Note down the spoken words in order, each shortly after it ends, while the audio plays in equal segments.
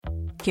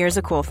Here's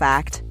a cool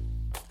fact.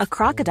 A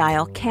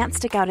crocodile can't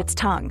stick out its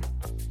tongue.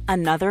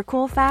 Another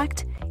cool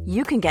fact,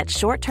 you can get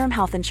short-term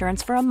health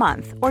insurance for a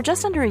month or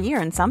just under a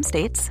year in some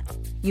states.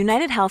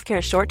 United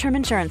Healthcare short-term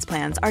insurance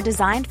plans are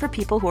designed for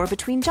people who are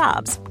between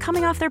jobs,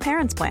 coming off their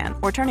parents' plan,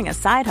 or turning a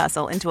side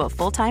hustle into a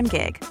full-time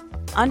gig.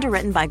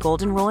 Underwritten by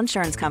Golden Rule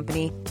Insurance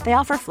Company, they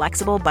offer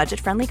flexible,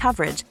 budget-friendly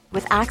coverage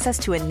with access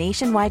to a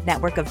nationwide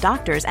network of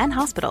doctors and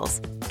hospitals.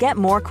 Get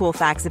more cool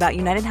facts about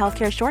United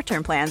Healthcare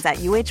short-term plans at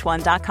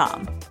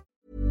uh1.com.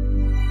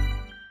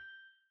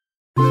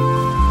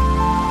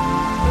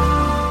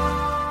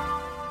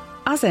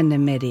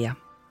 Asennemedia.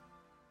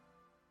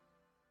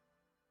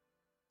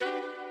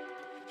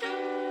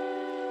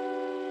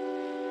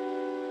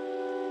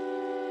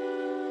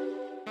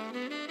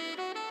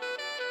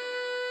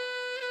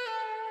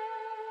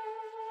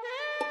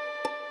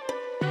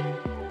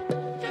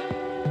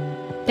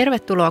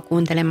 Tervetuloa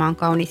kuuntelemaan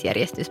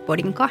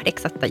Kaunisjärjestyspodin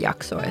 8.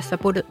 jaksoa, jossa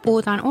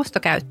puhutaan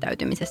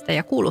ostokäyttäytymisestä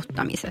ja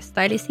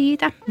kuluttamisesta, eli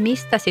siitä,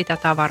 mistä sitä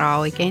tavaraa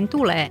oikein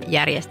tulee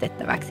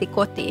järjestettäväksi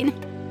kotiin.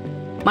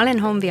 Mä olen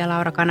Honvia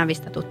Laura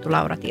kanavista tuttu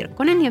Laura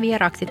Tirkkonen ja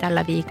vieraaksi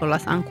tällä viikolla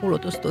saan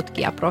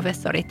kulutustutkija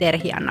professori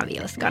Terhi-Anna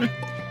Vilskan,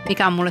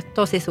 mikä on mulle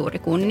tosi suuri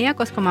kunnia,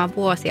 koska mä oon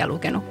vuosia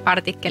lukenut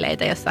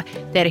artikkeleita, jossa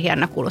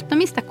Terhi-Anna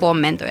kuluttamista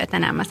kommentoi ja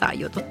tänään mä saan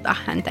jututtaa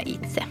häntä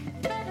itse.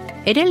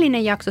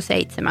 Edellinen jakso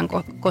 7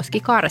 koski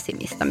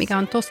karsimista, mikä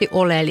on tosi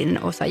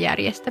oleellinen osa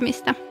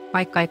järjestämistä.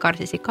 Vaikka ei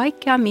karsisi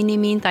kaikkea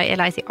minimiin tai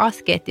eläisi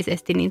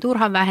askeettisesti, niin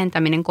turhan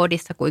vähentäminen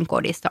kodissa kuin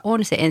kodissa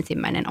on se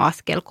ensimmäinen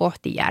askel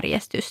kohti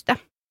järjestystä.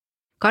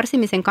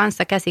 Karsimisen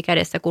kanssa käsi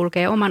kädessä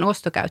kulkee oman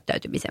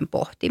ostokäyttäytymisen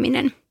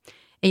pohtiminen.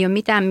 Ei ole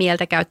mitään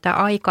mieltä käyttää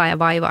aikaa ja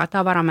vaivaa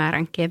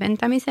tavaramäärän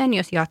keventämiseen,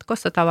 jos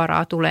jatkossa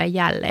tavaraa tulee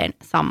jälleen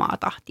samaa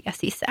tahtia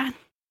sisään.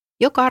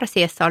 Jo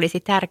karsiessa olisi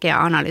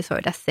tärkeää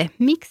analysoida se,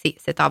 miksi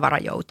se tavara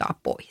joutaa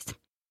pois.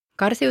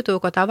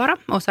 Karsiutuuko tavara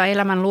osa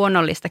elämän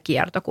luonnollista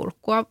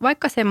kiertokulkua,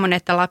 vaikka semmoinen,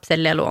 että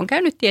lapsen lelu on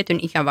käynyt tietyn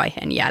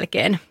ikävaiheen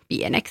jälkeen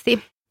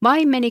pieneksi,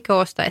 vai menikö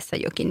ostaessa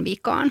jokin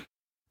vikaan?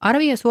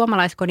 Arvio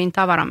suomalaiskodin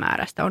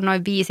tavaramäärästä on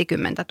noin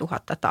 50 000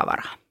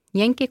 tavaraa.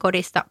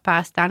 Jenkkikodista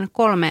päästään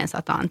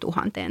 300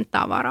 000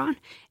 tavaraan,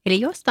 eli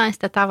jostain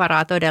sitä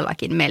tavaraa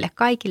todellakin meille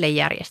kaikille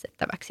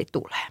järjestettäväksi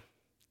tulee.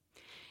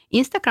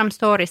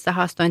 Instagram-storissa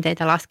haastoin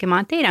teitä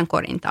laskemaan teidän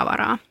kodin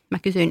tavaraa. Mä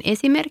kysyin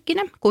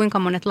esimerkkinä, kuinka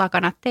monet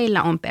lakanat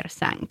teillä on per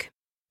sänky.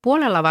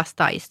 Puolella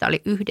vastaajista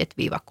oli 1-3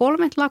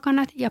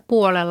 lakanat ja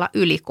puolella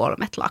yli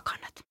 3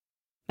 lakanat.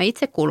 Mä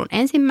itse kuulun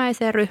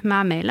ensimmäiseen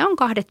ryhmään, meillä on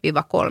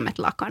 2-3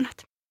 lakanat.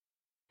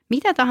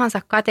 Mitä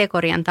tahansa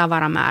kategorian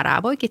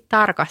tavaramäärää voikin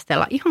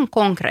tarkastella ihan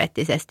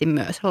konkreettisesti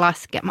myös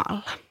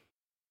laskemalla.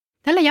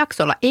 Tällä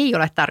jaksolla ei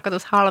ole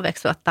tarkoitus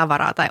halveksua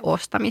tavaraa tai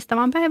ostamista,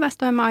 vaan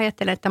päinvastoin mä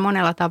ajattelen, että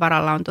monella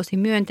tavaralla on tosi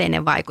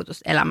myönteinen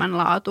vaikutus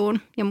elämänlaatuun.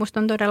 Ja musta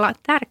on todella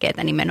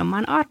tärkeää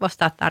nimenomaan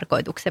arvostaa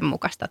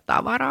tarkoituksenmukaista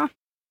tavaraa.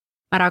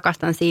 Mä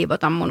rakastan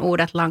siivota mun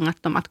uudet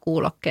langattomat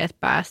kuulokkeet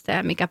päästä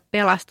ja mikä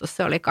pelastus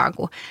se olikaan,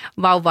 kun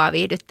vauva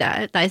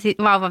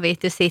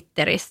viihtyi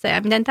sitterissä.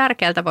 Ja miten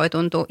tärkeältä voi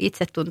tuntua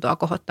itsetuntoa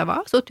kohottava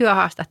asu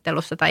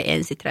työhaastattelussa tai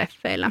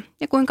ensitreffeillä.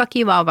 Ja kuinka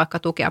kiva on vaikka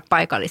tukea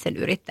paikallisen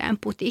yrittäjän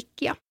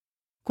putiikkia.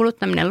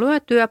 Kuluttaminen luo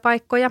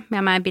työpaikkoja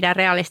ja mä en pidä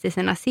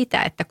realistisena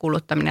sitä, että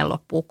kuluttaminen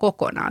loppuu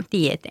kokonaan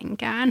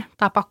tietenkään.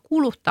 Tapa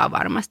kuluttaa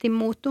varmasti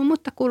muuttuu,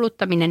 mutta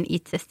kuluttaminen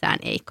itsessään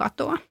ei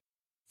katoa.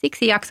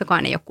 Siksi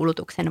jaksokaan ei ole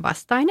kulutuksen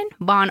vastainen,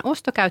 vaan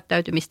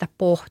ostokäyttäytymistä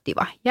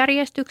pohtiva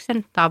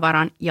järjestyksen,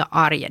 tavaran ja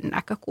arjen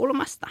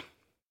näkökulmasta.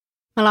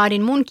 Mä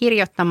laadin mun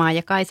kirjoittamaan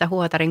ja Kaisa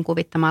Huotarin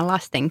kuvittamaan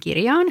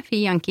lastenkirjaan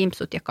Fian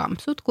Kimpsut ja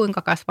Kampsut,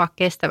 kuinka kasvaa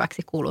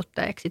kestäväksi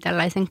kuluttajaksi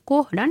tällaisen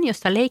kohdan,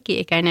 jossa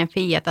leikki-ikäinen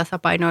Fia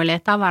tasapainoilee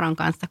tavaran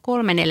kanssa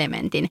 3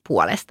 elementin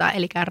puolesta,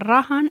 eli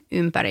rahan,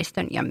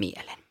 ympäristön ja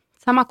mielen.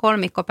 Sama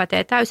kolmikko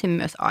pätee täysin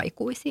myös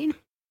aikuisiin.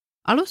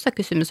 Alussa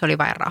kysymys oli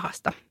vain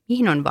rahasta.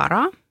 Mihin on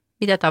varaa?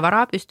 Mitä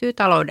tavaraa pystyy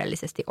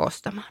taloudellisesti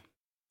ostamaan?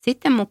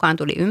 Sitten mukaan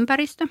tuli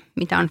ympäristö,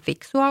 mitä on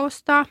fiksua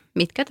ostaa,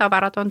 mitkä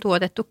tavarat on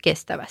tuotettu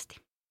kestävästi.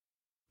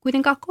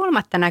 Kuitenkaan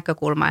kolmatta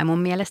näkökulmaa ei mun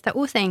mielestä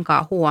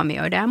useinkaan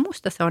huomioida ja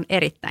musta se on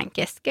erittäin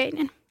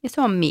keskeinen. Ja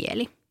se on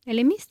mieli.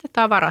 Eli mistä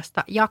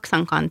tavarasta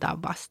jaksan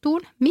kantaa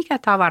vastuun, mikä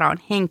tavara on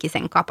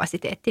henkisen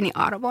kapasiteettini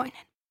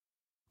arvoinen.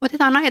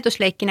 Otetaan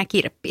ajatusleikkinä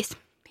kirppis.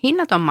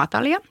 Hinnat on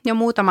matalia, jo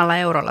muutamalla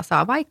eurolla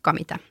saa vaikka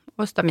mitä.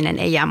 Ostaminen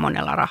ei jää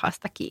monella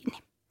rahasta kiinni.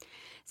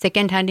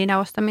 Second-handina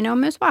ostaminen on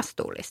myös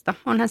vastuullista.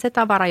 Onhan se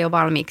tavara jo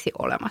valmiiksi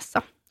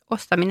olemassa.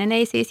 Ostaminen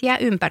ei siis jää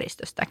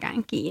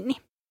ympäristöstäkään kiinni.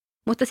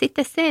 Mutta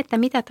sitten se, että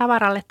mitä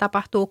tavaralle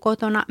tapahtuu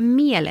kotona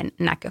mielen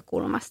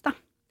näkökulmasta.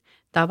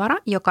 Tavara,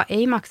 joka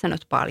ei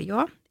maksanut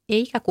paljon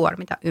eikä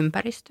kuormita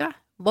ympäristöä,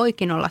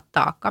 voikin olla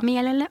taakka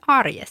mielelle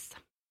arjessa.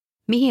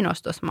 Mihin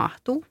ostos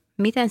mahtuu,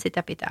 miten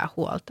sitä pitää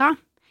huoltaa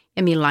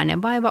ja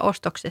millainen vaiva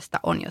ostoksesta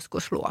on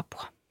joskus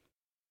luopua.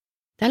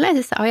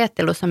 Tällaisessa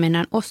ajattelussa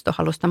mennään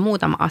ostohalusta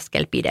muutama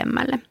askel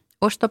pidemmälle.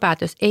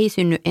 Ostopäätös ei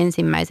synny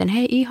ensimmäisen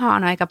hei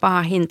ihan aika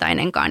paha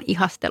hintainenkaan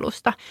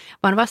ihastelusta,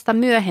 vaan vasta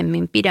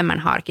myöhemmin pidemmän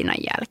harkinnan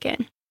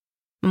jälkeen.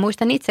 Mä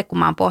muistan itse, kun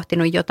mä oon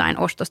pohtinut jotain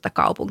ostosta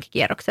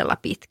kaupunkikierroksella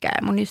pitkään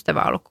ja mun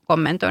ystävä on ollut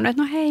kommentoinut,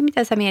 että no hei,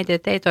 mitä sä mietit,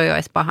 että ei toi ole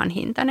edes pahan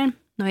hintainen.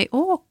 No ei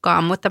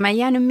olekaan, mutta mä en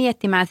jäänyt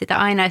miettimään sitä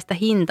ainaista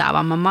hintaa,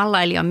 vaan mä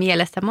mallailin jo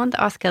mielessä monta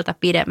askelta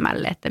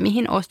pidemmälle, että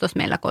mihin ostos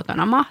meillä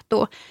kotona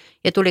mahtuu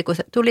ja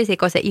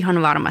tulisiko se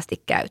ihan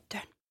varmasti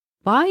käyttöön.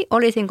 Vai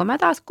olisinko mä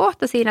taas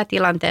kohta siinä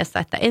tilanteessa,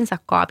 että en saa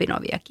kaapin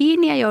ovia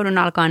kiinni ja joudun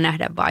alkaa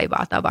nähdä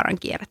vaivaa tavaran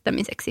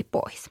kierrättämiseksi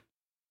pois.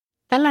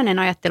 Tällainen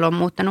ajattelu on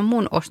muuttanut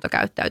mun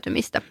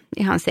ostokäyttäytymistä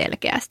ihan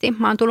selkeästi.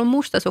 Mä oon tullut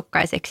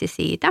mustasukkaiseksi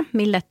siitä,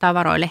 mille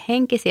tavaroille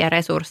henkisiä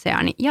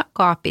resurssejaani ja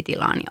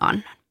kaappitilaani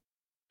annan.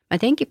 Mä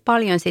teenkin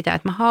paljon sitä,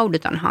 että mä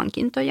haudutan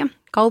hankintoja.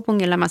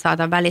 Kaupungilla mä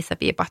saatan välissä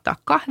piipahtaa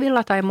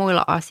kahvilla tai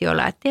muilla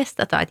asioilla ja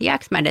testata, että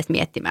jääkö mä edes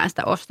miettimään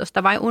sitä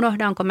ostosta vai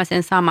unohdanko mä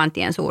sen saman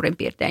tien suurin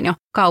piirtein jo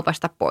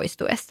kaupasta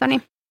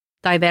poistuessani.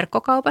 Tai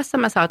verkkokaupassa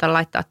mä saatan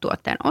laittaa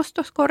tuotteen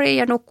ostoskoriin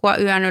ja nukkua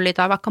yön yli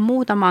tai vaikka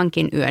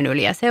muutamankin yön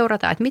yli ja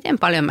seurata, että miten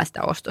paljon mä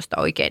sitä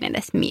ostosta oikein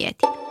edes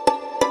mietin.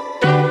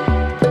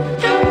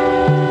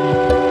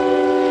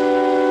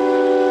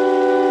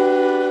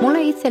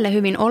 Mulle itselle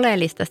hyvin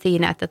oleellista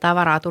siinä, että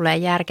tavaraa tulee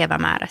järkevä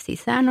määrä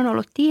sisään, on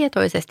ollut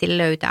tietoisesti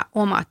löytää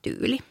oma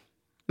tyyli.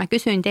 Mä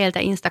kysyin teiltä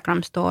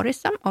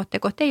Instagram-storissa,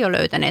 ootteko te jo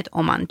löytäneet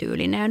oman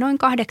tyylinne ja noin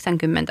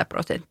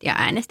 80%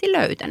 äänesti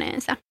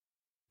löytäneensä.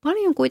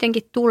 Paljon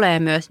kuitenkin tulee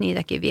myös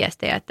niitäkin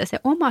viestejä, että se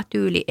oma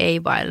tyyli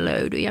ei vain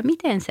löydy ja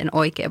miten sen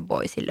oikein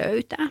voisi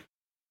löytää.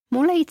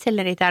 Mulle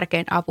itselleni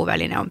tärkein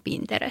apuväline on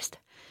Pinterest.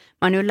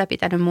 Mä oon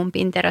ylläpitänyt mun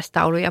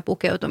Pinterest-tauluja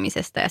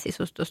pukeutumisesta ja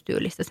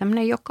sisustustyylistä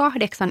semmoinen jo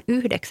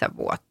 8-9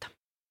 vuotta.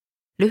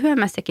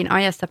 Lyhyemmässäkin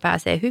ajassa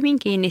pääsee hyvin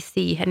kiinni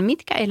siihen,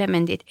 mitkä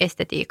elementit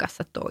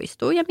estetiikassa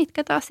toistuu ja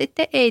mitkä taas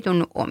sitten ei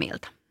tunnu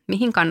omilta.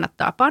 Mihin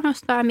kannattaa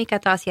panostaa ja mikä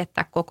taas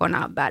jättää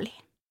kokonaan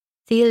väliin.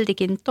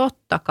 Siltikin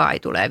totta kai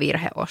tulee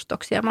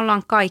virheostoksia. Me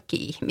ollaan kaikki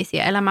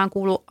ihmisiä. Elämään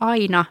kuuluu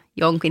aina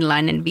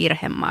jonkinlainen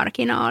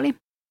virhemarginaali.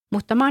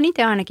 Mutta mä oon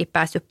itse ainakin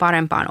päässyt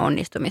parempaan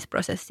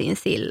onnistumisprosessiin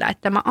sillä,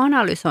 että mä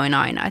analysoin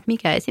aina, että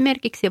mikä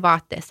esimerkiksi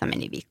vaatteessa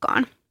meni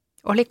vikaan.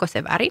 Oliko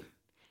se väri,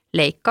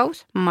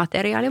 leikkaus,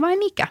 materiaali vai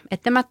mikä,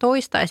 että mä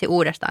toistaisin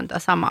uudestaan tätä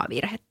samaa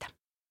virhettä.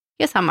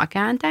 Ja sama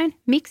kääntäen,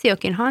 miksi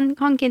jokin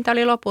hankinta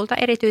oli lopulta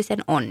erityisen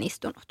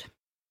onnistunut.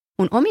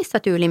 Mun omissa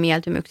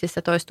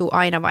tyylimieltymyksissä toistuu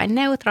aina vain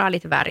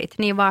neutraalit värit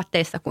niin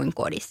vaatteissa kuin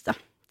kodissa.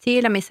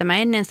 Siinä, missä mä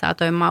ennen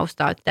saatoin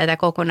maustaa tätä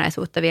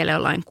kokonaisuutta vielä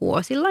jollain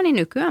kuosilla, niin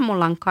nykyään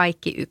mulla on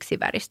kaikki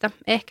yksiväristä.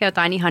 Ehkä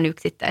jotain ihan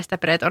yksittäistä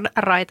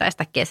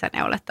Breton-raitaista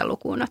kesäneuletta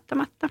lukuun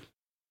ottamatta.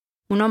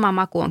 Mun oma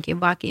maku onkin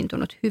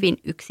vakiintunut hyvin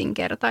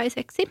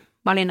yksinkertaiseksi.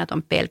 Valinnat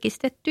on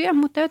pelkistettyjä,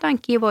 mutta jotain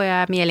kivoja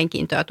ja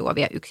mielenkiintoa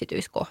tuovia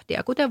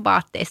yksityiskohtia, kuten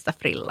vaatteissa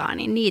frillaa,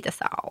 niin niitä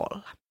saa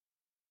olla.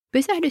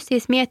 Pysähdy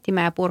siis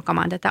miettimään ja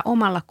purkamaan tätä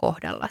omalla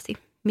kohdallasi.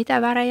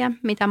 Mitä värejä,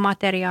 mitä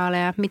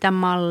materiaaleja, mitä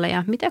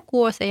malleja, mitä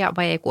kuoseja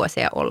vai ei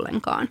kuoseja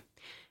ollenkaan.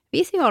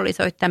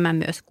 Visualisoi tämän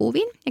myös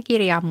kuvin ja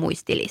kirjaa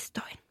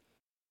muistilistoin.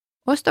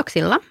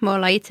 Ostoksilla voi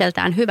olla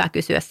itseltään hyvä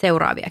kysyä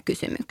seuraavia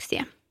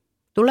kysymyksiä.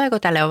 Tuleeko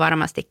tälle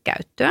varmasti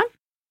käyttöä?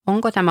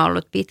 Onko tämä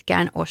ollut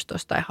pitkään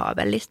ostos- tai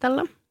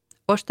haavelistalla?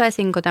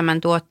 Ostaisinko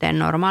tämän tuotteen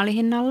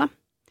normaalihinnalla?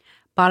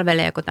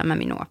 Palveleeko tämä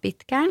minua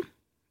pitkään?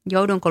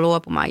 Joudunko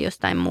luopumaan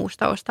jostain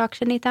muusta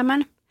ostaakseni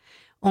tämän?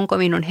 Onko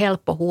minun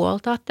helppo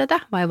huoltaa tätä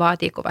vai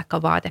vaatiiko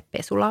vaikka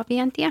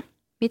vaatepesulaan-vientiä?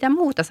 Mitä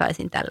muuta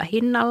saisin tällä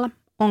hinnalla?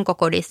 Onko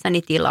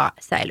kodissani tilaa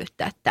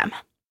säilyttää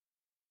tämä?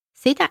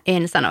 Sitä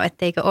en sano,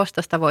 etteikö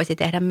ostosta voisi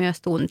tehdä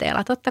myös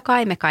tunteella. Totta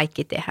kai me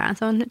kaikki tehdään.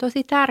 Se on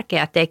tosi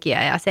tärkeä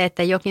tekijä ja se,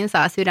 että jokin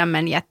saa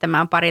sydämen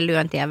jättämään pari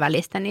lyöntiä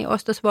välistä, niin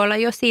ostos voi olla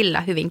jo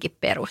sillä hyvinkin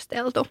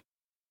perusteltu.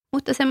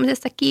 Mutta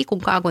semmoisessa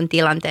kiikun kaakun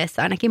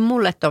tilanteessa ainakin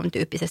mulle ton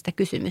tyyppisestä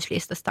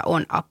kysymyslistasta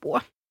on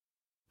apua.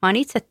 Mä oon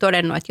itse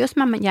todennut, että jos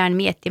mä jään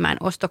miettimään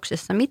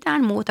ostoksessa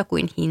mitään muuta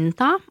kuin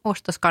hintaa,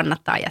 ostos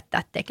kannattaa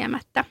jättää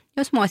tekemättä.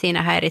 Jos mua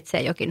siinä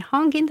häiritsee jokin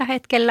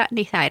hankintahetkellä,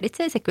 niin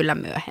häiritsee se kyllä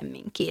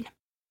myöhemminkin.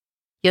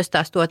 Jos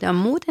taas tuote on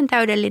muuten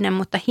täydellinen,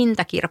 mutta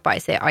hinta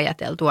kirpaisee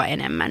ajateltua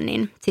enemmän,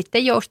 niin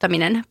sitten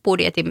joustaminen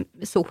budjetin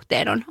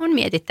suhteen on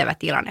mietittävä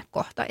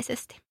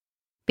tilannekohtaisesti.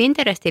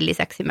 Pinterestin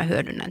lisäksi mä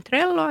hyödynnän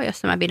Trelloa,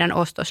 jossa mä pidän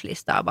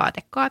ostoslistaa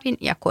vaatekaapin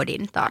ja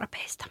kodin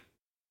tarpeista.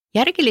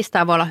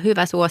 Järkilistaa voi olla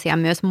hyvä suosia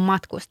myös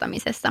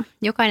matkustamisessa.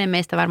 Jokainen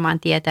meistä varmaan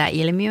tietää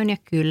ilmiön ja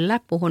kyllä,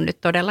 puhun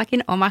nyt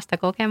todellakin omasta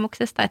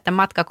kokemuksesta, että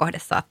matkakohde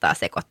saattaa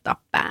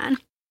sekoittaa pään.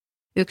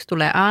 Yksi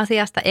tulee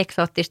Aasiasta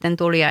eksoottisten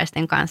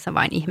tuliaisten kanssa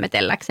vain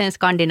ihmetelläkseen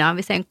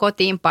skandinaaviseen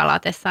kotiin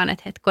palatessaan,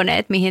 että hetkonen,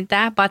 että mihin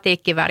tämä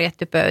batikki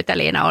värjätty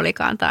pöytäliina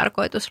olikaan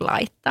tarkoitus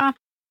laittaa.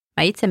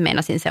 Mä itse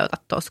meinasin seurata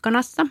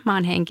Toskanassa. Mä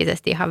oon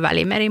henkisesti ihan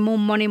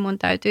välimerimummoni. Mun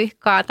täytyi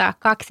kaataa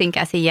kaksin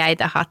käsin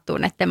jäitä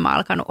hattuun, etten mä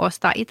alkanut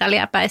ostaa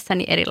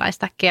Italiapäissäni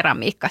erilaista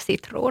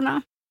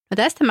keramiikkasitruunaa. No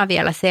tästä mä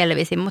vielä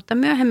selvisin, mutta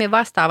myöhemmin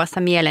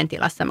vastaavassa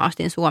mielentilassa mä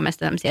ostin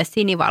Suomesta tämmöisiä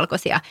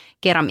sinivalkoisia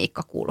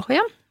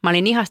keramiikkakulhoja. Mä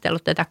olin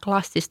ihastellut tätä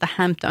klassista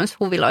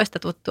Hamptons-huviloista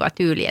tuttua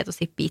tyyliä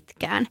tosi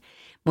pitkään,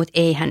 mutta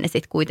eihän ne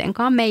sitten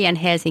kuitenkaan meidän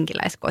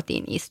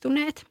helsinkiläiskotiin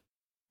istuneet.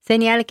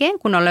 Sen jälkeen,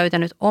 kun on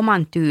löytänyt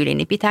oman tyylin,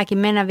 niin pitääkin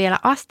mennä vielä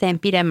asteen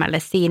pidemmälle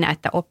siinä,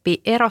 että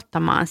oppii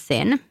erottamaan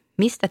sen,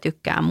 mistä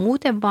tykkää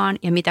muuten vaan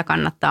ja mitä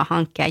kannattaa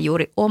hankkia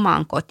juuri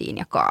omaan kotiin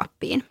ja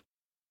kaappiin.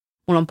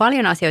 Mulla on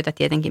paljon asioita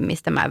tietenkin,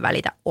 mistä mä en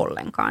välitä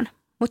ollenkaan.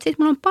 Mutta sitten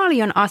mulla on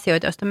paljon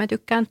asioita, joista mä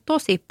tykkään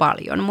tosi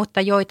paljon,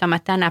 mutta joita mä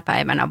tänä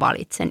päivänä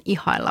valitsen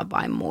ihailla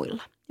vain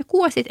muilla. Ja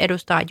kuosit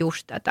edustaa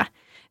just tätä.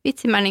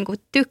 Vitsi, mä niinku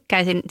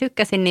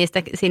tykkäsin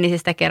niistä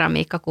sinisistä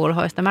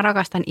keramiikkakulhoista. Mä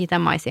rakastan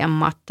itämaisia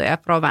mattoja,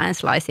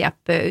 provencelaisia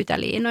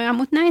pöytäliinoja,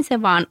 mutta näin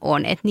se vaan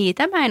on, että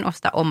niitä mä en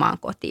osta omaan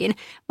kotiin,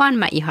 vaan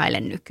mä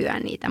ihailen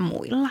nykyään niitä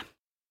muilla.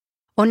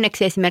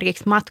 Onneksi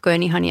esimerkiksi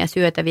matkojen ihania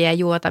syötäviä ja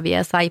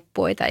juotavia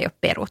saippuita ei ole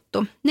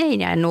peruttu. Ne ei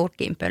jää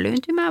nurkkiin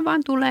pölyyntymään,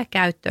 vaan tulee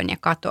käyttöön ja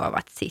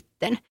katoavat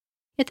sitten.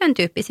 Ja tämän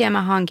tyyppisiä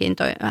mä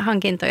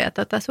hankintoja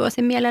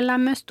suosin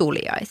mielellään myös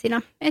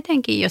tuliaisina,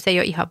 etenkin jos ei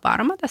ole ihan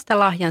varma tästä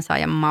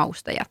lahjansaajan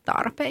mausta ja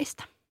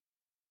tarpeista.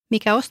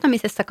 Mikä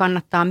ostamisessa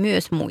kannattaa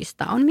myös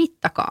muistaa on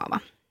mitakaava.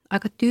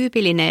 Aika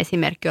tyypillinen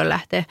esimerkki on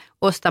lähteä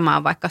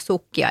ostamaan vaikka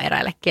sukkia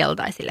eräille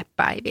keltaisille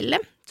päiville.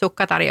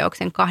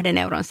 Sukkatarjouksen 2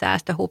 euron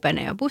säästö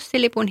hupenee jo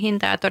bussilipun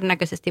hinta ja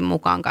todennäköisesti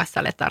mukaan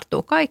kassalle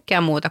tarttuu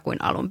kaikkea muuta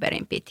kuin alun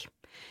perin piti.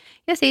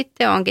 Ja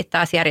sitten onkin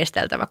taas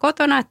järjesteltävä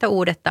kotona, että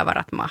uudet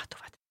tavarat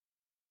mahtuvat.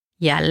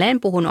 Jälleen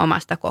puhun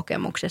omasta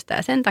kokemuksesta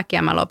ja sen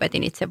takia mä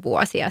lopetin itse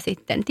vuosia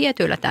sitten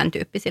tietyillä tämän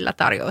tyyppisillä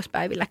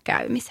tarjouspäivillä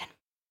käymisen.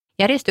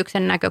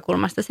 Järjestyksen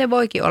näkökulmasta se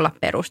voikin olla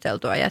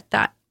perusteltua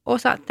jättää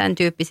osa tämän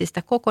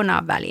tyyppisistä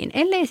kokonaan väliin,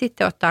 ellei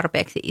sitten ole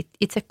tarpeeksi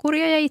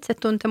itsekuria ja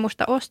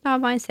itsetuntemusta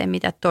ostaa vain se,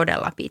 mitä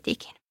todella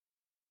pitikin.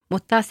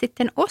 Mutta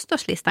sitten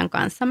ostoslistan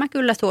kanssa mä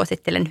kyllä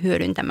suosittelen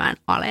hyödyntämään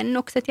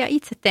alennukset ja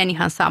itse teen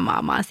ihan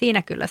samaa. Mä oon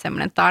siinä kyllä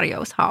semmoinen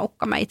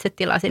tarjoushaukka. Mä itse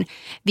tilasin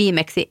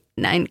viimeksi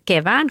näin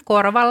kevään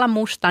korvalla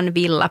mustan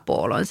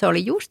villapoolon. Se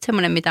oli just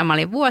semmoinen, mitä mä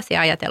olin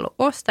vuosia ajatellut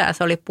ostaa ja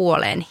se oli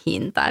puoleen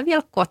hintaa ja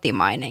vielä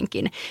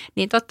kotimainenkin.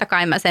 Niin totta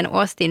kai mä sen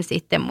ostin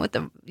sitten,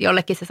 mutta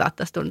jollekin se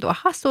saattaisi tuntua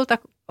hassulta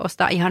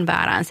ostaa ihan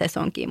väärään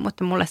sesonkiin,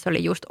 mutta mulle se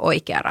oli just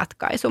oikea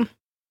ratkaisu.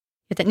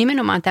 Joten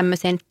nimenomaan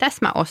tämmöiseen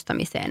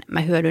täsmäostamiseen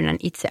mä hyödynnän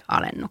itse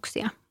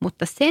alennuksia,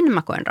 mutta sen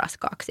mä koen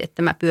raskaaksi,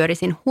 että mä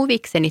pyörisin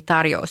huvikseni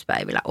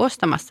tarjouspäivillä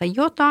ostamassa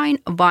jotain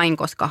vain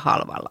koska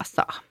halvalla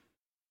saa.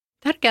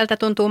 Tärkeältä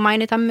tuntuu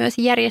mainita myös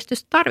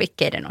järjestys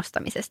tarvikkeiden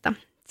ostamisesta.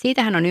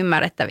 Siitähän on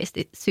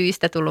ymmärrettävistä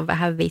syistä tullut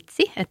vähän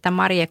vitsi, että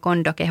Marie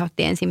Kondo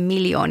kehotti ensin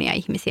miljoonia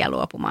ihmisiä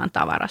luopumaan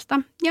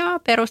tavarasta ja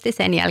perusti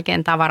sen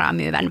jälkeen tavaraa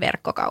myyvän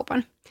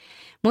verkkokaupan.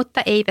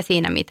 Mutta eipä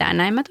siinä mitään,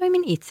 näin mä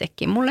toimin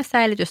itsekin. Mulle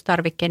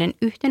säilytystarvikkeiden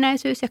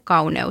yhtenäisyys ja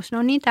kauneus, ne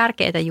on niin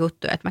tärkeitä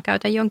juttuja, että mä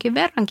käytän jonkin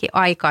verrankin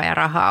aikaa ja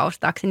rahaa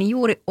ostaakseni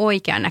juuri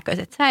oikean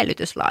näköiset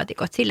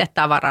säilytyslaatikot sille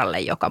tavaralle,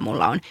 joka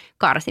mulla on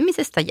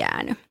karsimisesta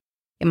jäänyt.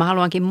 Ja mä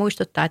haluankin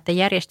muistuttaa, että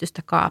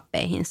järjestystä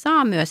kaappeihin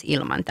saa myös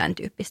ilman tämän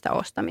tyyppistä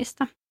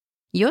ostamista.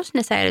 Jos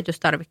ne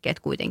säilytystarvikkeet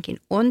kuitenkin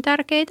on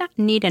tärkeitä,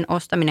 niiden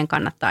ostaminen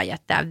kannattaa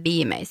jättää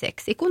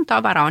viimeiseksi, kun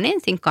tavara on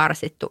ensin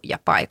karsittu ja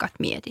paikat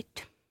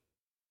mietitty.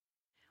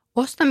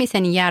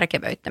 Ostamisen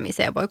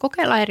järkevöittämiseen voi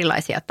kokeilla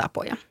erilaisia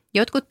tapoja.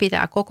 Jotkut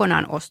pitää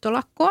kokonaan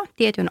ostolakkoa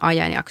tietyn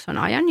ajanjakson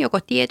ajan joko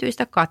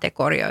tietyistä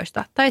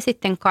kategorioista tai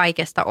sitten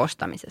kaikesta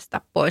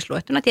ostamisesta, pois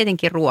luettuna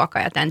tietenkin ruoka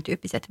ja tämän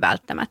tyyppiset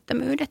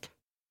välttämättömyydet.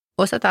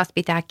 Osa taas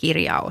pitää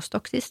kirjaa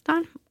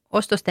ostoksistaan.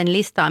 Ostosten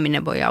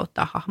listaaminen voi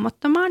auttaa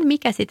hahmottamaan,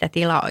 mikä sitä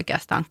tilaa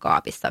oikeastaan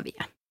kaapissa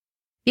vie.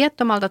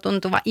 Viattomalta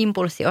tuntuva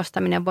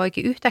impulssiostaminen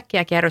voikin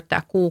yhtäkkiä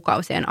kerryttää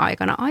kuukausien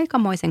aikana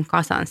aikamoisen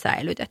kasan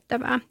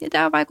säilytettävää, ja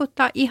tämä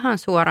vaikuttaa ihan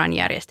suoraan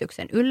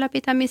järjestyksen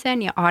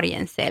ylläpitämiseen ja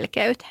arjen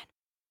selkeyteen.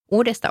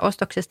 Uudesta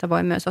ostoksesta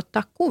voi myös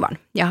ottaa kuvan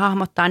ja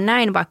hahmottaa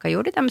näin vaikka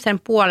juuri tämmöisen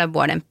puolen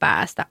vuoden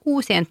päästä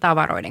uusien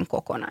tavaroiden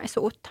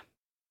kokonaisuutta.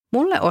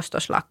 Mulle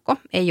ostoslakko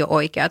ei ole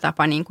oikea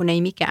tapa, niin kuin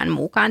ei mikään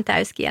muukaan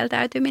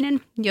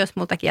täyskieltäytyminen. Jos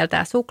multa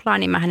kieltää suklaa,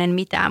 niin mä en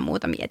mitään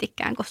muuta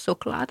mietikään kuin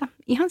suklaata.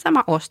 Ihan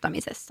sama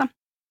ostamisessa.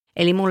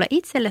 Eli mulle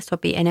itselle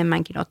sopii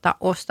enemmänkin ottaa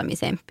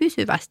ostamiseen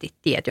pysyvästi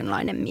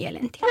tietynlainen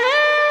mielentila.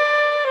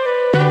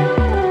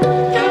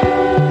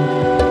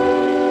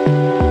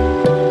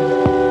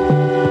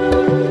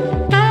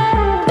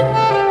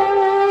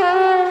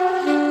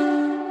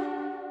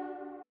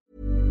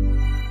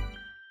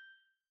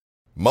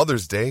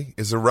 Mother's Day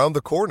is around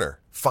the corner.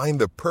 Find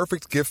the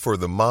perfect gift for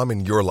the mom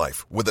in your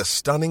life with a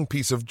stunning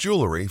piece of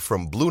jewelry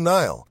from Blue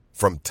Nile.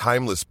 From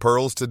timeless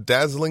pearls to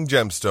dazzling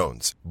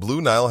gemstones,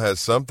 Blue Nile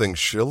has something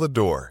she'll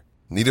adore.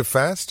 Need it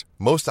fast?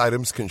 Most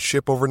items can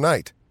ship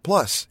overnight.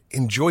 Plus,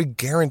 enjoy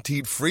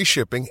guaranteed free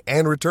shipping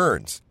and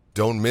returns.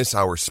 Don't miss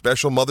our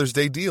special Mother's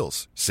Day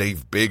deals.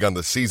 Save big on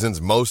the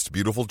season's most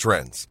beautiful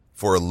trends.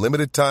 For a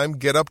limited time,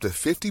 get up to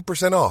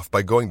 50% off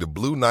by going to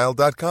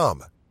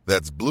BlueNile.com.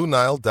 That's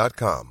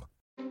BlueNile.com.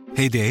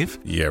 Hey, Dave.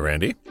 Yeah,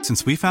 Randy.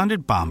 Since we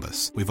founded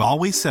Bombas, we've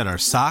always said our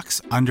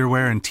socks,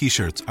 underwear, and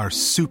T-shirts are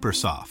super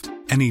soft.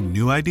 Any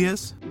new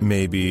ideas?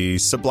 Maybe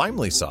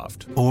sublimely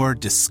soft. Or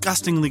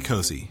disgustingly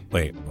cozy.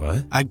 Wait,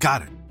 what? I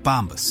got it.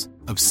 Bombas.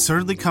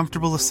 Absurdly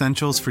comfortable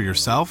essentials for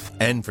yourself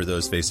And for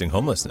those facing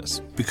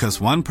homelessness.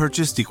 because one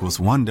purchased equals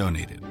one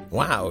donated.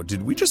 Wow,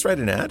 did we just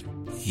write an ad?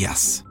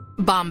 Yes.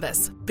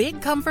 Bombas. Big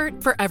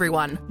comfort for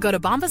everyone. Go to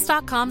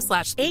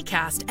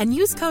bombas.com/ACAST and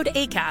use code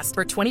ACAST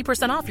for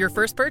 20% off your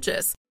first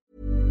purchase.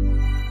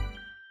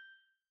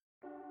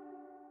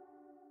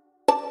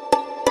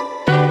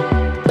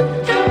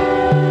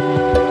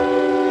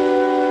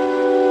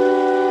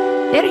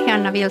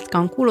 Terhi-Anna Vilska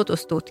on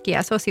kulutustutkija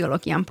ja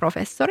sosiologian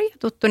professori.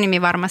 Tuttu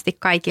nimi varmasti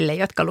kaikille,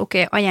 jotka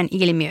lukee ajan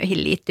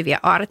ilmiöihin liittyviä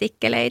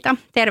artikkeleita.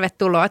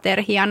 Tervetuloa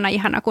Terhi-Anna,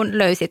 ihana kun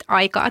löysit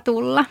aikaa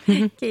tulla.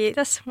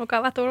 Kiitos,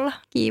 mukava tulla.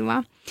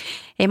 Kiva.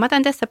 Hei, mä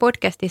otan tässä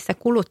podcastissa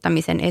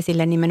kuluttamisen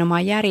esille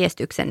nimenomaan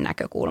järjestyksen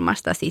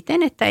näkökulmasta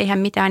siten, että eihän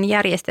mitään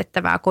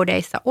järjestettävää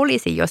kodeissa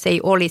olisi, jos ei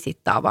olisi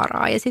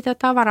tavaraa. Ja sitä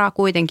tavaraa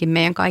kuitenkin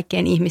meidän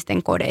kaikkien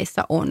ihmisten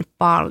kodeissa on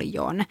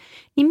paljon.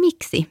 Niin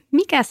miksi?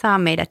 Mikä saa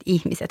meidät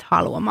ihmiset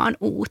haluamaan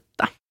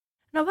uutta?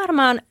 No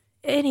varmaan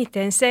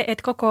eniten se,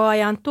 että koko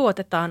ajan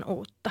tuotetaan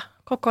uutta.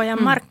 Koko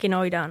ajan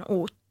markkinoidaan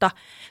uutta.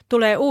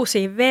 Tulee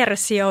uusia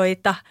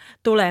versioita,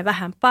 tulee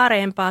vähän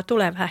parempaa,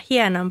 tulee vähän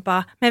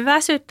hienompaa. Me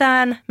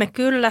väsytään, me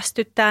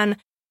kyllästytään.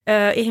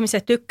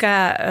 Ihmiset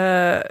tykkää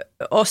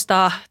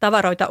ostaa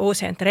tavaroita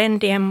uusien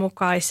trendien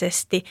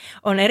mukaisesti.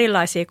 On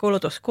erilaisia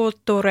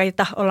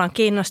kulutuskulttuureita, ollaan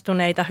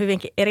kiinnostuneita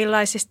hyvinkin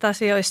erilaisista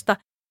asioista.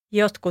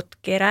 Jotkut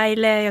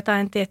keräilee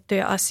jotain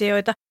tiettyjä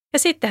asioita. Ja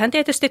sittenhän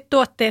tietysti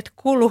tuotteet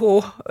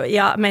kuluu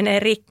ja menee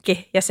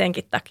rikki ja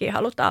senkin takia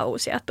halutaan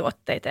uusia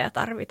tuotteita ja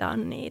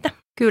tarvitaan niitä.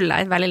 Kyllä,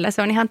 että välillä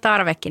se on ihan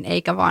tarvekin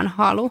eikä vaan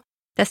halu.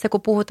 Tässä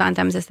kun puhutaan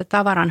tämmöisestä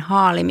tavaran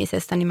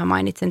haalimisesta, niin mä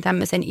mainitsen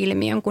tämmöisen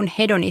ilmiön kuin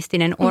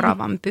hedonistinen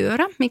oravan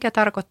pyörä, mikä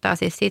tarkoittaa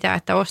siis sitä,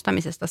 että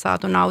ostamisesta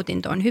saatu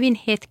nautinto on hyvin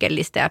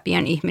hetkellistä ja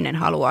pian ihminen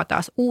haluaa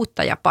taas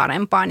uutta ja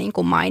parempaa, niin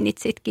kuin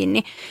mainitsitkin.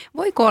 Niin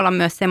voiko olla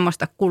myös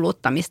semmoista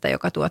kuluttamista,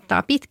 joka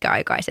tuottaa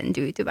pitkäaikaisen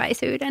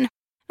tyytyväisyyden?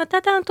 No,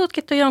 tätä on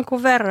tutkittu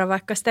jonkun verran,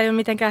 vaikka sitä ei ole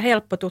mitenkään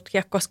helppo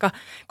tutkia,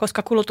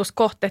 koska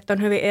kulutuskohteet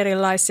on hyvin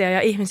erilaisia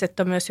ja ihmiset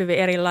on myös hyvin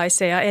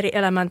erilaisia ja eri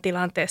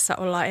elämäntilanteessa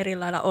ollaan eri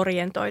lailla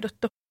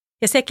orientoiduttu.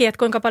 Ja sekin, että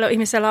kuinka paljon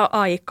ihmisellä on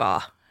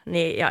aikaa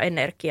ja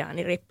energiaa,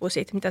 niin riippuu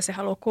siitä, mitä se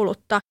haluaa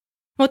kuluttaa.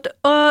 Mutta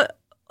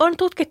on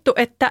tutkittu,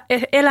 että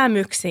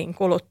elämyksiin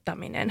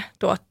kuluttaminen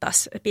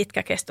tuottaisi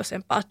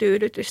pitkäkestoisempaa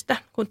tyydytystä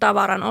kuin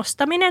tavaran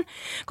ostaminen,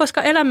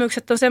 koska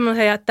elämykset on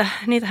semmoisia, että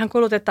niitähän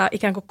kulutetaan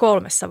ikään kuin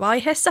 3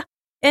 vaiheessa.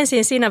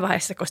 Ensin siinä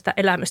vaiheessa, kun sitä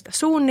elämystä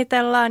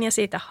suunnitellaan ja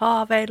siitä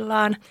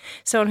haaveillaan.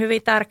 Se on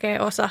hyvin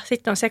tärkeä osa.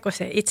 Sitten on se, kun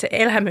se itse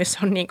elämys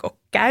on niin kuin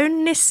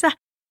käynnissä.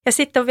 Ja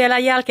sitten on vielä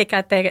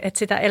jälkikäteen, että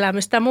sitä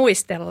elämystä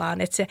muistellaan.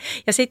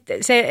 Ja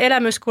sitten se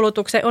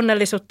elämyskulutuksen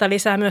onnellisuutta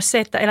lisää myös se,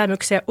 että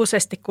elämyksiä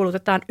useasti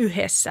kulutetaan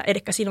yhdessä. Eli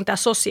siinä on tämä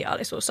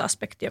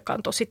sosiaalisuusaspekti, joka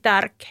on tosi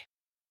tärkeä.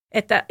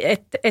 Että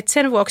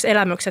sen vuoksi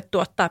elämykset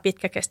tuottaa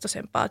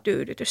pitkäkestoisempaa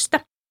tyydytystä.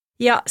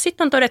 Ja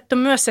sitten on todettu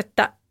myös,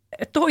 että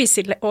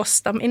toisille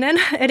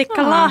ostaminen, eli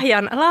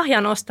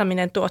lahjan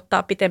ostaminen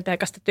tuottaa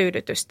pitempiaikaista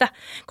tyydytystä,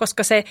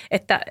 koska se,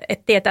 että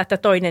tietää, että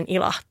toinen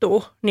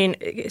ilahtuu, niin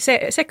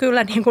se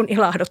kyllä niin kuin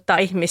ilahduttaa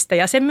ihmistä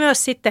ja se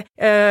myös sitten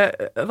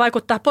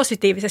vaikuttaa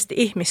positiivisesti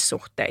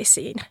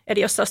ihmissuhteisiin.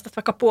 Eli jos sä ostat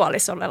vaikka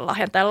puolisolle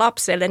lahjan tai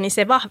lapselle, niin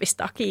se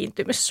vahvistaa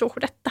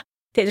kiintymyssuhdetta.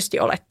 Tietysti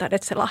olettaen,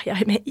 että se lahja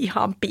ei mene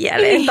ihan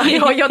pieleen tai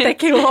on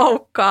jotenkin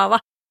loukkaava.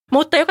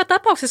 Mutta joka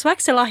tapauksessa,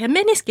 vaikka se lahja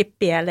menisikin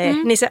pieleen,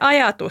 niin se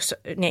ajatus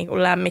niin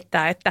kuin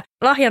lämmittää, että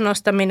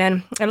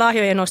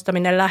lahjojen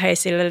ostaminen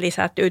läheisille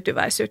lisää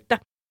tyytyväisyyttä.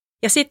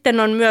 Ja sitten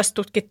on myös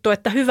tutkittu,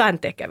 että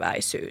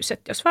hyväntekeväisyys,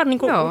 että jos vaan niin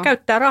kuin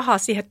käyttää rahaa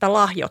siihen, että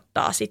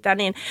lahjoittaa sitä,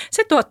 niin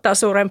se tuottaa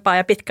suurempaa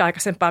ja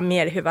pitkäaikaisempaa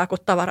mielihyvää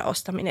kuin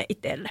tavaraostaminen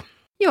itselle.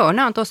 Joo,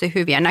 nämä on tosi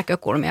hyviä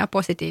näkökulmia ja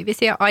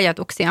positiivisia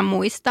ajatuksia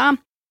muistaa.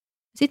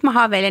 Sitten mä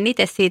haaveilen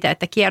itse siitä,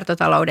 että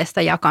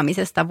kiertotaloudesta,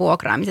 jakamisesta,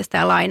 vuokraamisesta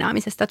ja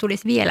lainaamisesta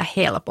tulisi vielä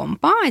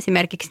helpompaa.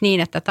 Esimerkiksi niin,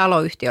 että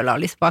taloyhtiöllä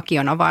olisi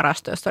vakiona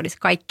varasto, jossa olisi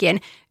kaikkien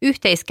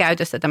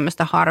yhteiskäytössä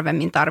tämmöistä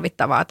harvemmin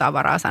tarvittavaa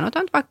tavaraa.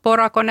 Sanotaan vaikka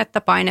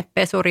porakonetta,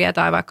 painepesuria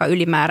tai vaikka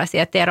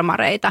ylimääräisiä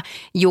termareita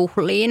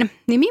juhliin.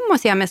 Niin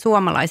millaisia me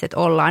suomalaiset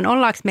ollaan?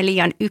 Ollaanko me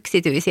liian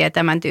yksityisiä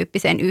tämän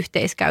tyyppiseen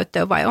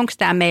yhteiskäyttöön vai onko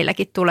tämä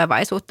meilläkin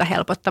tulevaisuutta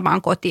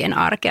helpottamaan kotien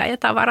arkea ja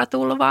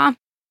tavaratulvaa?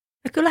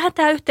 Ja kyllähän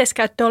tämä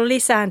yhteiskäyttö on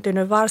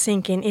lisääntynyt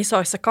varsinkin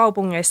isoissa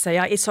kaupungeissa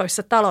ja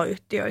isoissa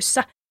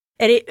taloyhtiöissä.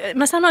 Eli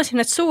mä sanoisin,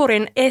 että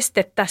suurin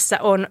este tässä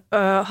on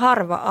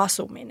harva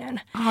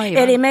asuminen.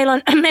 Aivan. Eli meillä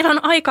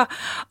on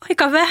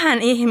aika vähän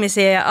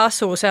ihmisiä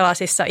asuu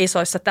sellaisissa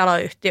isoissa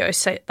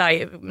taloyhtiöissä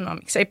tai no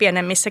miksei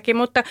pienemmissäkin,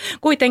 mutta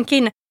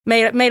kuitenkin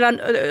meillä on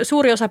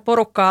suuri osa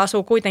porukkaa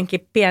asuu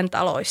kuitenkin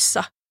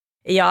pientaloissa.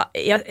 Ja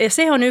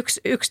se on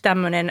yksi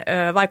tämmöinen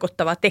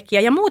vaikuttava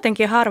tekijä. Ja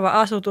muutenkin harva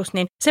asutus,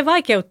 niin se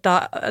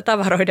vaikeuttaa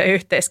tavaroiden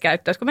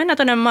yhteiskäyttöä. Kun mennään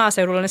tuonne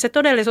maaseudulle, niin se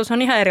todellisuus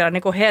on ihan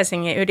erilainen kuin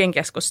Helsingin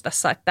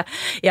ydinkeskustassa.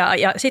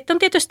 Ja sitten on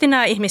tietysti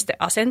nämä ihmisten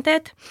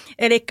asenteet.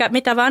 Eli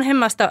mitä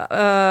vanhemmasta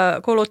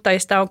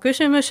kuluttajista on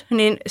kysymys,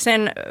 niin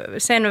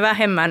sen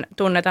vähemmän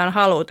tunnetaan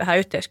halua tähän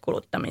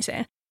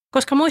yhteiskuluttamiseen.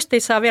 Koska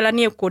muistissa on vielä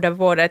niukkuuden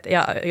vuodet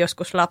ja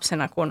joskus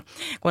lapsena,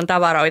 kun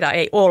tavaroita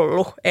ei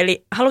ollut.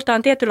 Eli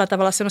halutaan tietyllä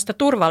tavalla sellaista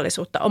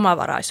turvallisuutta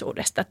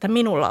omavaraisuudesta, että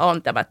minulla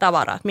on tämä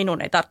tavara, että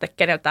minun ei tarvitse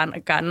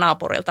keneltäänkään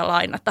naapurilta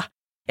lainata.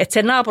 Että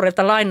se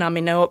naapurilta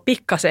lainaaminen on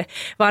pikkasen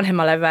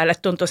vanhemmalle väelle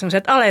tuntuu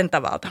semmoiselta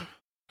alentavalta.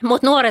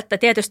 Mutta nuoret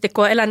tietysti,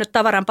 kun on elänyt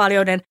tavaran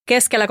paljouden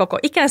keskellä koko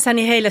ikänsä,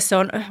 niin heille se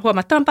on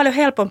huomattavan paljon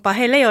helpompaa.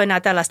 Heillä ei ole enää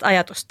tällaista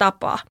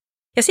ajatustapaa.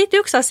 Ja sitten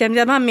yksi asia,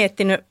 mitä mä oon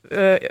miettinyt,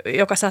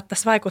 joka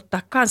saattaisi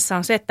vaikuttaa kanssa,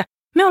 on se, että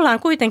me ollaan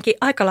kuitenkin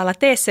aika lailla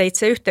teessä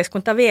itse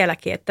yhteiskunta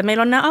vieläkin. Että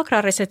meillä on nämä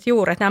agraariset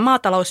juuret, nämä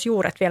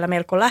maatalousjuuret vielä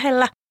melko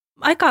lähellä.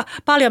 Aika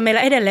paljon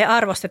meillä edelleen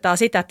arvostetaan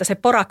sitä, että se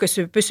pora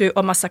pysyy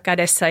omassa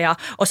kädessä ja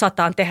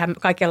osataan tehdä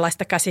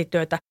kaikenlaista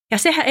käsityötä. Ja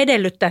sehän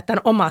edellyttää, että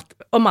on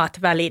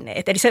omat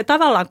välineet. Eli se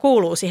tavallaan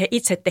kuuluu siihen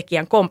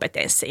itsetekijän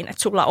kompetenssiin,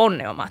 että sulla on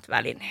ne omat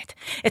välineet.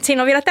 Että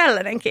siinä on vielä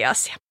tällainenkin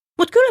asia.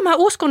 Mutta kyllä mä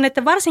uskon,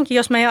 että varsinkin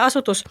jos meidän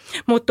asutus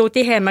muuttuu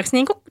tiheämmäksi,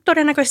 niin kuin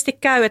todennäköisesti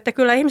käy, että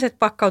kyllä ihmiset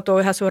pakkautuu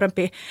yhä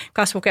suurempiin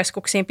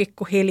kasvukeskuksiin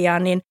pikkuhiljaa,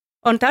 niin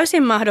on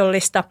täysin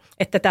mahdollista,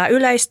 että tämä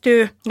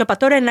yleistyy, jopa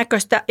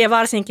todennäköistä ja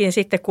varsinkin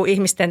sitten, kun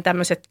ihmisten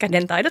tämmöiset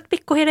kädentaidot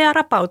pikkuhiljaa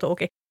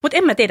rapautuukin. Mutta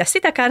en mä tiedä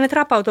sitäkään, että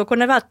rapautuuko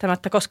ne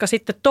välttämättä, koska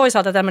sitten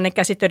toisaalta tämmöinen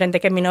käsitöiden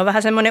tekeminen on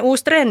vähän semmoinen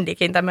uusi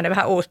trendikin, tämmöinen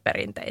vähän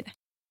uusperinteinen.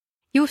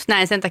 Just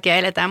näin, sen takia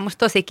eletään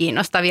musta tosi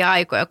kiinnostavia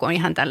aikoja, kun on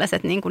ihan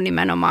tällaiset niin kuin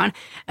nimenomaan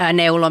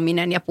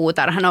neulominen ja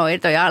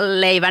puutarhanoito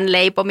ja leivän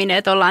leipominen,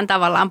 että ollaan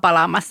tavallaan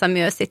palaamassa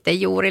myös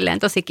sitten juurilleen.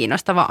 Tosi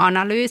kiinnostava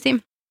analyysi.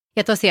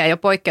 Ja tosiaan jo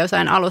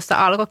poikkeusajan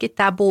alussa alkoikin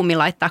tämä buumi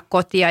laittaa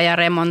kotia ja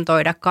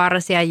remontoida,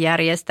 karsia,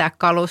 järjestää,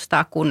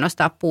 kalustaa,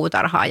 kunnostaa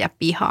puutarhaa ja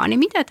pihaa. Niin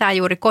mitä tämä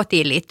juuri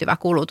kotiin liittyvä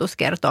kulutus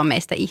kertoo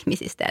meistä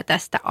ihmisistä ja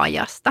tästä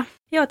ajasta?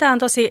 Joo, tämä on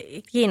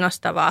tosi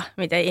kiinnostavaa,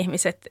 miten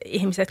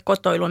ihmiset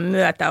kotoilun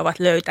myötä ovat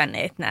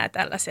löytäneet nämä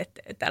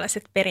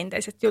tällaiset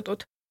perinteiset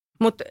jutut.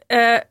 Mutta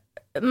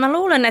mä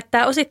luulen, että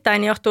tämä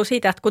osittain johtuu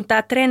siitä, että kun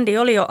tämä trendi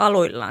oli jo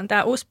aluillaan,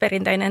 tämä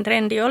uusperinteinen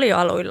trendi oli jo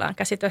aluillaan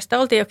käsitöistä,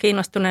 oltiin jo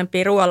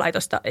kiinnostuneempia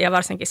ruoanlaitosta ja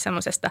varsinkin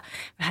semmoisesta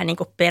vähän niin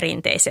kuin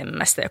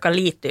perinteisemmästä, joka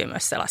liittyy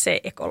myös sellaiseen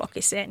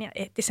ekologiseen ja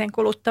eettiseen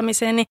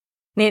kuluttamiseen,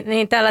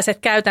 niin tällaiset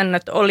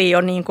käytännöt oli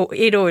jo niin kuin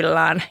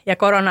iduillaan ja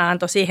korona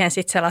antoi siihen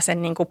sitten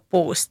sellaisen niin kuin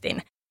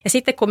boostin. Ja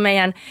sitten kun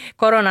meidän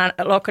koronan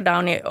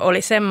lockdowni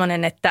oli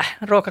semmoinen, että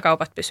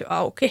ruokakaupat pysy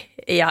auki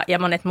ja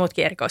monet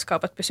muutkin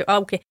erikoiskaupat pysy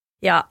auki,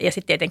 ja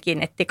sitten tietenkin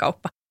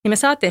nettikauppa, niin me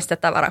saatiin sitä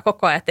tavaraa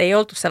koko ajan, että ei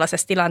oltu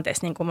sellaisessa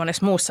tilanteessa niin kuin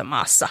monessa muussa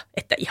maassa,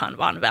 että ihan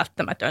vaan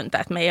välttämätöntä.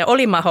 Että meidän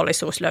oli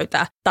mahdollisuus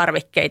löytää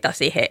tarvikkeita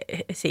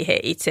siihen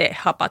itse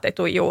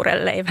hapatetun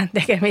juureleivän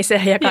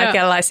tekemiseen ja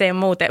kaikenlaiseen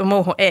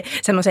muuhun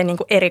semmoiseen niin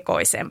kuin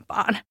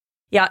erikoisempaan.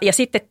 Ja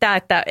sitten tämä,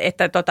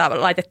 että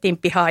laitettiin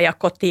pihaa ja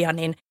kotia,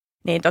 niin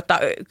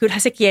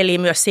kyllähän se kieli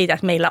myös siitä,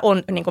 että meillä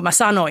on, niin kuin mä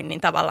sanoin,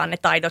 niin tavallaan ne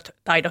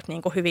taidot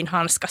niin kuin hyvin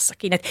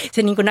hanskassakin. Et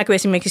se niin kuin näkyy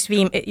esimerkiksi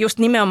just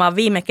nimenomaan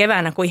viime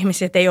keväänä, kun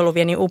ihmiset ei ollut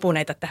vielä niin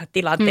upuneita tähän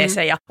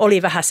tilanteeseen ja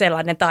oli vähän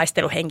sellainen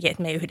taisteluhenki,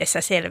 että me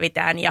yhdessä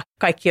selvitään ja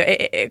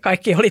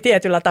kaikki oli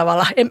tietyllä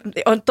tavalla,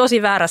 on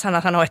tosi väärä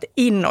sana sanoa, että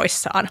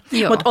innoissaan,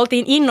 mutta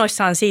oltiin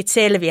innoissaan siitä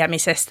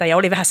selviämisestä ja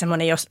oli vähän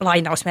semmoinen jos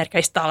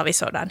lainausmerkeissä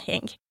talvisodan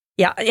henki.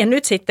 Ja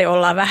nyt sitten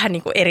ollaan vähän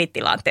niin kuin eri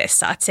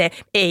tilanteessa, että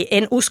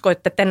en usko,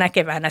 että tänä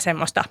keväänä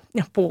semmoista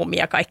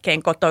buumia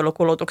kaikkeen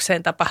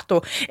kotoilukulutukseen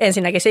tapahtuu.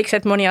 Ensinnäkin siksi,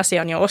 että moni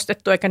asia on jo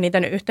ostettu, eikä niitä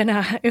nyt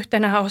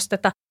yhtenä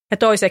osteta. Ja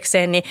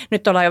toisekseen, niin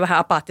nyt ollaan jo vähän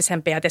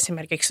apaattisempia, että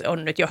esimerkiksi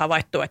on nyt jo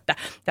havaittu, että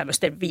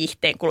tämmöisten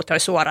viihteen kuluttajien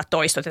suora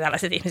toistot ja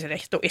tällaiset ihmiset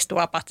istuu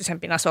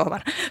apaattisempina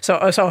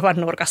sohvan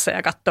nurkassa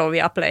ja katsoo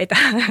Viaplayta.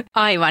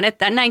 Aivan,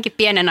 että näinkin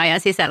pienen ajan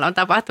sisällä on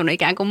tapahtunut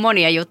ikään kuin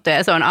monia juttuja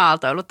ja se on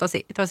aaltoillut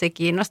tosi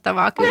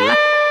kiinnostavaa kyllä.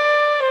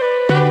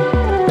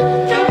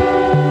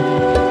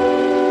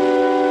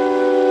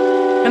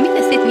 No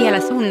miten sitten vielä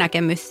sun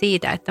näkemys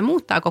siitä, että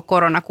muuttaako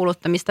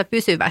koronakuluttamista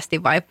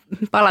pysyvästi vai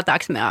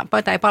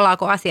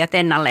palaako asiat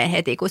ennalleen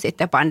heti, kun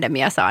sitten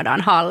pandemia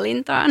saadaan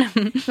hallintaan?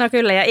 No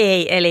kyllä ja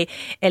ei.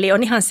 Eli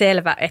on ihan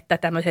selvä, että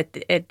tämmöiset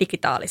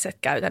digitaaliset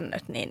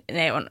käytännöt, niin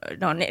ne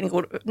on niin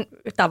kuin,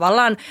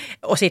 tavallaan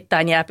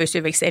osittain jää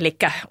pysyviksi. Eli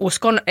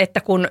uskon,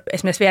 että kun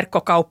esimerkiksi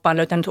verkkokauppa on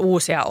löytänyt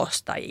uusia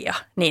ostajia,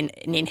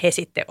 niin he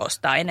sitten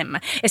ostaa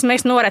enemmän.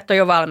 Esimerkiksi nuoret on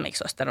jo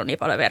valmiiksi ostanut niin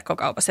paljon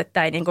verkkokaupassa, että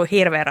tämä ei niin kuin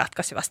hirveän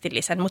ratkaisevasti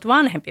lisää. Mutta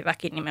vanhempi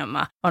väki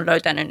nimenomaan on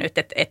löytänyt nyt,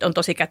 että on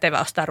tosi kätevä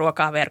ostaa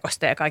ruokaa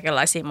verkosta ja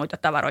kaikenlaisia muita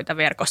tavaroita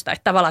verkosta.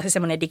 Että tavallaan se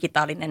semmoinen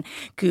digitaalinen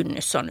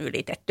kynnys on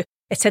ylitetty.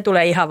 Että se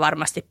tulee ihan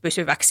varmasti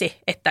pysyväksi,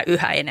 että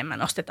yhä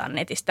enemmän ostetaan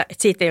netistä.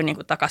 Että siitä ei ole niin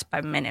kuin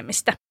takaspäin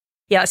menemistä.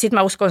 Ja sitten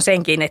mä uskon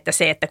senkin, että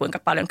se, että kuinka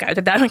paljon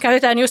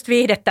käytetään just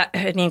viihdettä,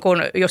 niin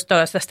kuin just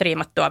tuosta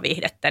striimattua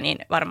viihdettä, niin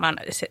varmaan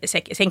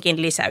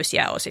senkin lisäys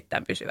jää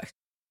osittain pysyväksi.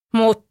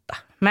 Mutta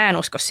mä en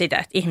usko sitä,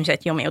 että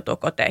ihmiset jumiutuu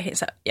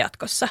koteihinsa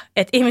jatkossa.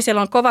 Että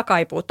ihmisillä on kova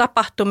kaipuu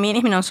tapahtumiin,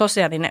 ihminen on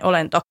sosiaalinen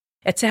olento.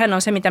 Että sehän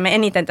on se, mitä me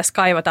eniten tässä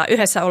kaivataan,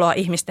 yhdessä oloa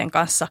ihmisten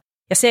kanssa.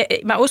 Ja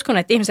mä uskon,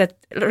 että ihmiset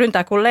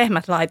ryntää kuin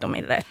lehmät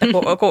laitumille, että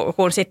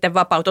kun sitten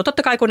vapautuu.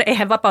 Totta kai kun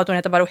eihän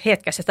vapautuneet tapahdu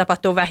hetkessä, se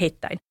tapahtuu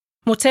vähittäin.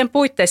 Mutta sen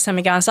puitteissa,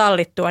 mikä on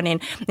sallittua, niin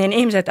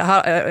ihmiset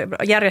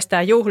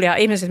järjestää juhlia,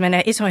 ihmiset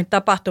menee isoihin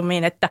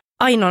tapahtumiin, että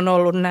aina on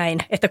ollut näin,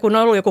 että kun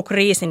on ollut joku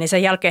kriisi, niin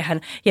sen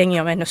jälkeenhän jengi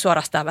on mennyt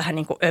suorastaan vähän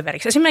niin kuin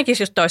överiksi.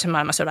 Esimerkiksi just toisen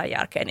maailmansodan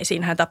jälkeen, niin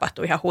siinähän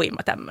tapahtui ihan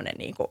huima tämmöinen,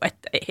 niin kuin,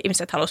 että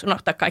ihmiset halusivat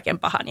unohtaa kaiken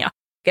pahan ja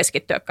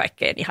keskittyä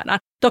kaikkeen ihanaan.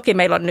 Toki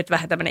meillä on nyt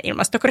vähän tämmöinen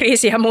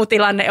ilmastokriisi ja muu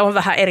tilanne on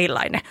vähän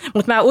erilainen.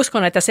 Mutta mä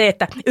uskon, että se,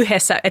 että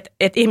yhdessä,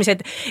 että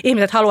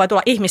ihmiset haluaa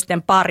tulla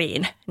ihmisten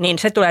pariin, niin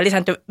se tulee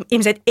lisääntyä.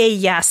 Ihmiset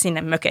ei jää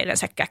sinne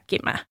mökeillensä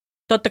käkkimään.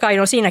 Totta kai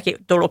on siinäkin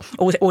tullut,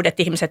 uudet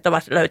ihmiset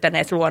ovat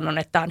löytäneet luonnon,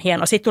 että tämä on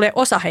hieno. Siitä tulee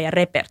osa heidän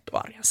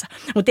repertuaariansa.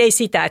 Mutta ei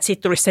sitä, että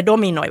siitä tulisi se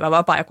dominoiva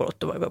vapaa- ja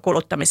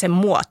kuluttamisen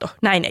muoto.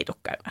 Näin ei tule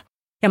käymään.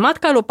 Ja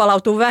matkailu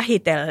palautuu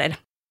vähitellen.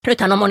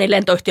 Nythän on moni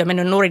lentoyhtiö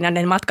mennyt nurin ja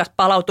ne matkat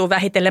palautuu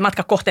vähitellen,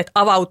 matkakohteet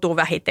avautuu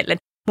vähitellen.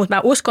 Mutta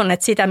mä uskon,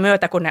 että sitä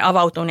myötä kun ne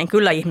avautuu, niin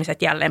kyllä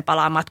ihmiset jälleen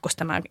palaa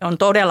matkustamaan. On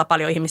todella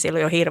paljon ihmisillä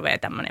jo hirveä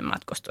tämmöinen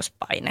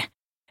matkustuspaine.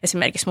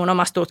 Esimerkiksi mun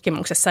omassa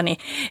tutkimuksessani,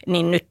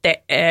 niin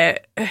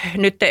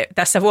nyt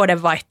tässä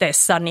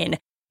vuodenvaihteessa niin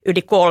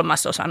yli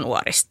 1/3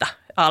 nuorista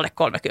alle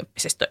 30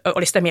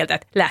 oli sitä mieltä,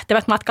 että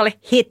lähtevät matkalle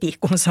heti,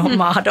 kun se on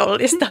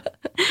mahdollista.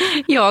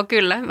 Joo,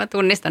 kyllä. Mä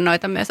tunnistan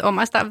noita myös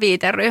omasta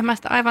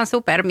viiteryhmästä. Aivan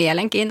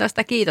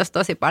supermielenkiintoista. Kiitos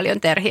tosi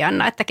paljon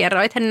Terhi-Anna, että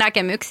kerroit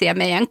näkemyksiä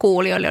meidän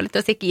kuulijoille. Oli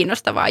tosi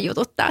kiinnostavaa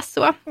jututtaa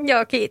sua.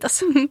 Joo,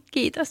 kiitos.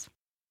 Kiitos.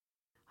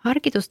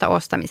 Harkitusta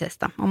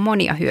ostamisesta on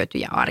monia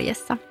hyötyjä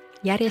arjessa.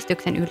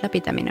 Järjestyksen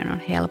ylläpitäminen on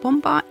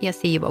helpompaa ja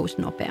siivous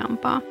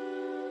nopeampaa.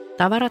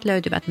 Tavarat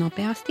löytyvät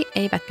nopeasti,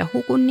 eivätkä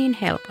huku niin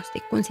helposti,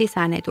 kun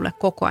sisään ei tule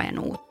koko ajan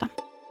uutta.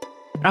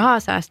 Rahaa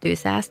säästyy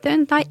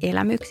säästöön tai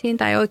elämyksiin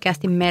tai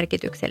oikeasti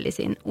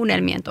merkityksellisiin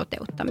unelmien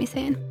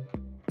toteuttamiseen.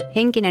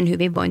 Henkinen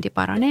hyvinvointi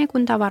paranee,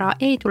 kun tavaraa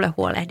ei tule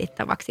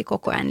huolehdittavaksi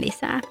koko ajan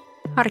lisää.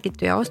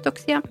 Harkittuja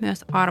ostoksia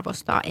myös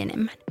arvostaa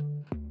enemmän.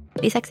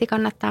 Lisäksi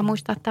kannattaa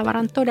muistaa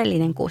tavaran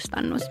todellinen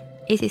kustannus.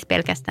 Ei siis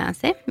pelkästään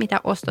se,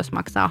 mitä ostos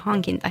maksaa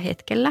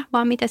hankintahetkellä,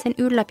 vaan mitä sen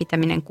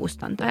ylläpitäminen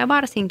kustantaa ja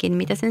varsinkin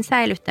mitä sen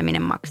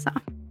säilyttäminen maksaa.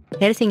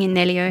 Helsingin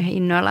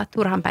neliöhinnoilla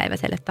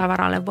turhanpäiväiselle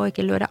tavaralle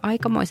voikin lyödä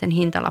aikamoisen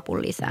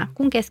hintalapun lisää,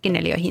 kun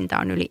keskineliöhinta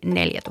on yli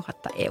 4 000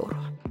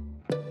 euroa.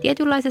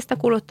 Tietynlaisesta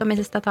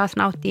kuluttamisesta taas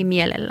nauttii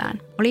mielellään.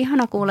 Oli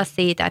ihana kuulla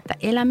siitä, että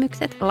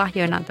elämykset,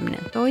 lahjojen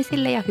antaminen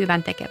toisille ja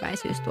hyvän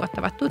tekeväisyys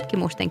tuottavat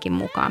tutkimustenkin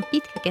mukaan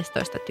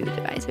pitkäkestoista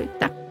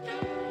tyytyväisyyttä.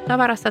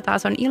 Tavarassa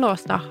taas on ilo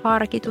ostaa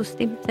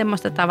harkitusti,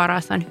 semmoista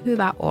tavarassa on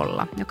hyvä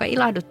olla, joka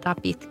ilahduttaa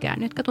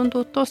pitkään, jotka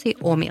tuntuu tosi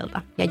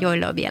omilta ja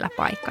joille on vielä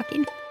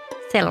paikkakin.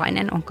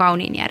 Sellainen on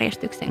Kauniin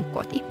järjestyksen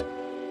koti.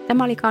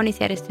 Tämä oli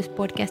Kaunis järjestys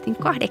 -podcastin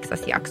 8.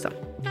 jakso.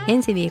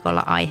 Ensi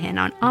viikolla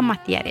aiheena on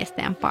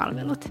ammattijärjestäjän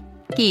palvelut.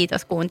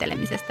 Kiitos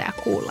kuuntelemisesta ja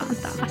kuullaan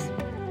taas.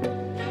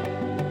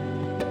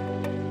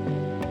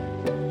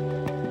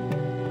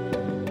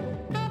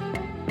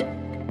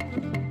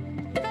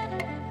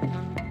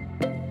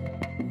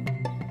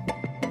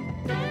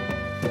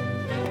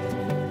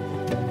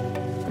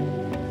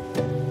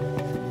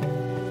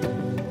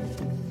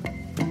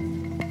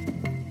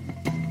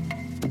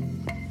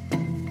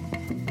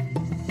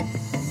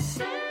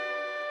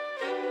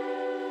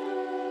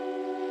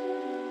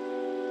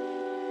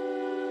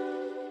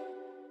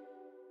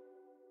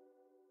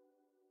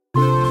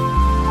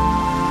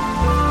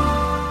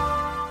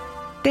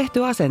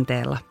 Tehty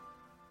asenteella.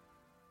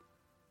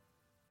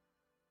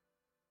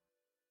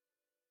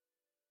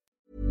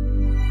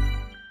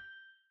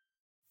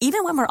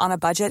 Even when we're on a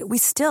budget, we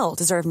still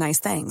deserve nice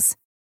things.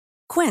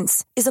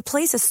 Quince is a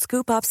place to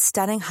scoop up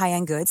stunning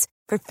high-end goods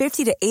for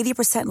 50 to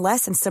 80%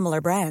 less than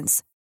similar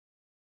brands.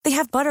 They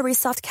have buttery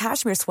soft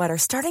cashmere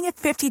sweaters starting at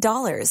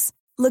 $50,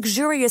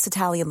 luxurious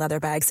Italian leather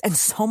bags, and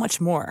so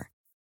much more.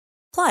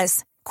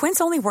 Plus,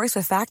 Quince only works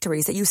with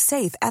factories that use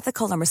safe,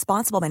 ethical, and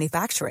responsible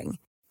manufacturing.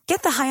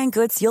 Get the high-end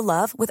goods you'll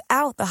love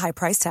without the high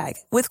price tag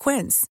with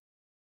Quince.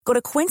 Go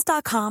to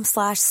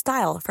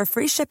quince.com/style for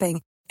free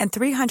shipping and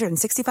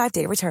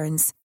 365-day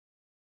returns.